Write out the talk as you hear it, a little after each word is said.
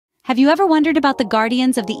Have you ever wondered about the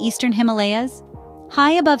guardians of the Eastern Himalayas?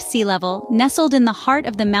 High above sea level, nestled in the heart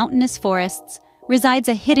of the mountainous forests, resides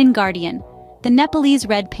a hidden guardian, the Nepalese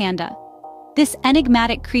red panda. This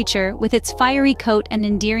enigmatic creature, with its fiery coat and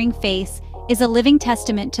endearing face, is a living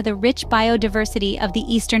testament to the rich biodiversity of the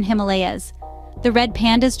Eastern Himalayas. The red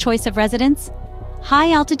panda's choice of residence?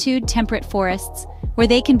 High-altitude temperate forests, where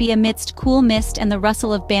they can be amidst cool mist and the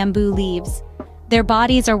rustle of bamboo leaves. Their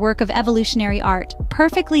bodies are work of evolutionary art,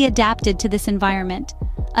 perfectly adapted to this environment.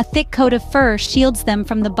 A thick coat of fur shields them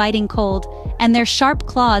from the biting cold, and their sharp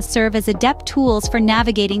claws serve as adept tools for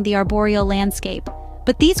navigating the arboreal landscape.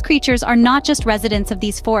 But these creatures are not just residents of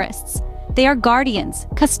these forests. They are guardians,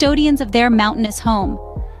 custodians of their mountainous home.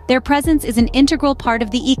 Their presence is an integral part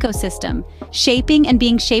of the ecosystem, shaping and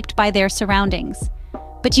being shaped by their surroundings.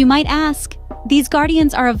 But you might ask, these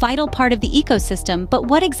guardians are a vital part of the ecosystem, but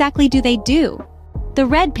what exactly do they do? The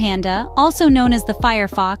red panda, also known as the fire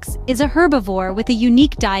fox, is a herbivore with a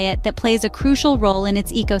unique diet that plays a crucial role in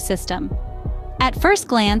its ecosystem. At first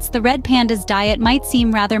glance, the red panda's diet might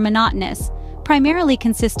seem rather monotonous, primarily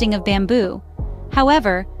consisting of bamboo.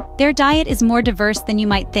 However, their diet is more diverse than you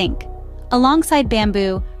might think. Alongside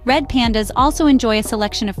bamboo, red pandas also enjoy a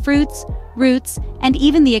selection of fruits, roots, and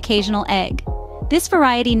even the occasional egg. This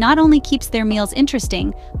variety not only keeps their meals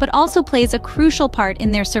interesting, but also plays a crucial part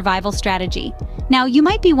in their survival strategy. Now, you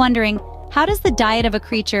might be wondering, how does the diet of a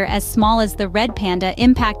creature as small as the red panda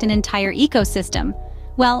impact an entire ecosystem?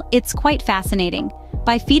 Well, it's quite fascinating.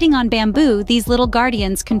 By feeding on bamboo, these little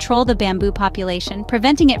guardians control the bamboo population,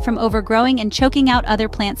 preventing it from overgrowing and choking out other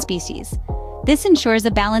plant species. This ensures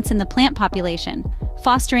a balance in the plant population,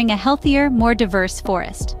 fostering a healthier, more diverse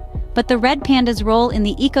forest. But the red panda's role in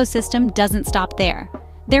the ecosystem doesn't stop there.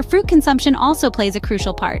 Their fruit consumption also plays a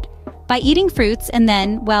crucial part. By eating fruits and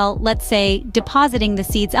then, well, let's say, depositing the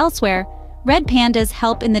seeds elsewhere, red pandas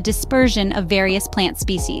help in the dispersion of various plant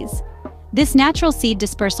species. This natural seed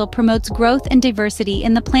dispersal promotes growth and diversity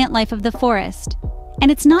in the plant life of the forest. And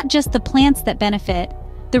it's not just the plants that benefit.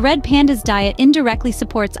 The red panda's diet indirectly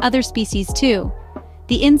supports other species too.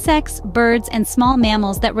 The insects, birds, and small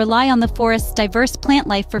mammals that rely on the forest's diverse plant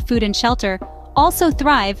life for food and shelter also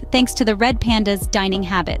thrive thanks to the red panda's dining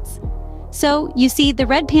habits. So, you see, the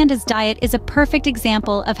red panda's diet is a perfect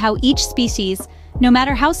example of how each species, no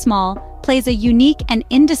matter how small, plays a unique and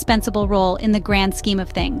indispensable role in the grand scheme of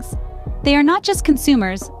things. They are not just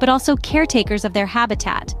consumers, but also caretakers of their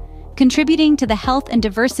habitat, contributing to the health and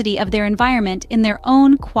diversity of their environment in their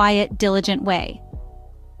own quiet, diligent way.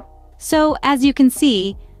 So, as you can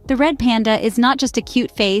see, the red panda is not just a cute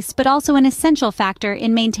face, but also an essential factor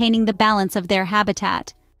in maintaining the balance of their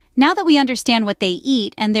habitat. Now that we understand what they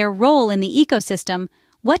eat and their role in the ecosystem,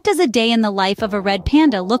 what does a day in the life of a red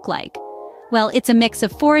panda look like? Well, it's a mix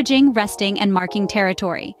of foraging, resting, and marking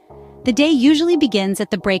territory. The day usually begins at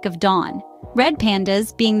the break of dawn. Red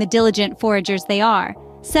pandas, being the diligent foragers they are,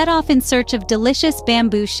 set off in search of delicious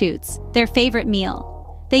bamboo shoots, their favorite meal.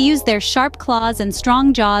 They use their sharp claws and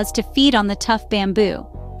strong jaws to feed on the tough bamboo.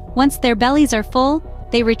 Once their bellies are full,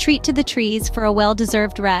 they retreat to the trees for a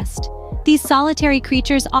well-deserved rest. These solitary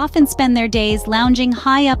creatures often spend their days lounging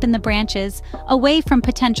high up in the branches, away from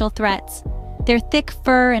potential threats. Their thick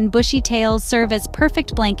fur and bushy tails serve as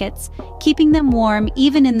perfect blankets, keeping them warm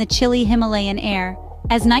even in the chilly Himalayan air.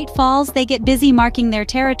 As night falls, they get busy marking their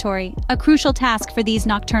territory, a crucial task for these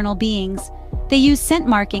nocturnal beings. They use scent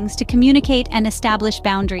markings to communicate and establish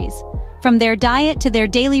boundaries. From their diet to their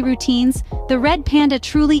daily routines, the red panda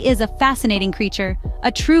truly is a fascinating creature,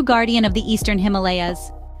 a true guardian of the Eastern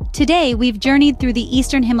Himalayas. Today, we've journeyed through the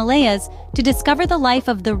Eastern Himalayas to discover the life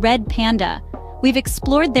of the red panda. We've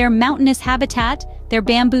explored their mountainous habitat, their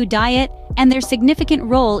bamboo diet, and their significant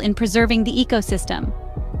role in preserving the ecosystem.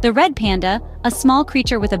 The red panda, a small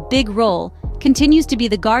creature with a big role, continues to be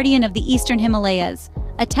the guardian of the Eastern Himalayas,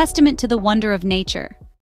 a testament to the wonder of nature.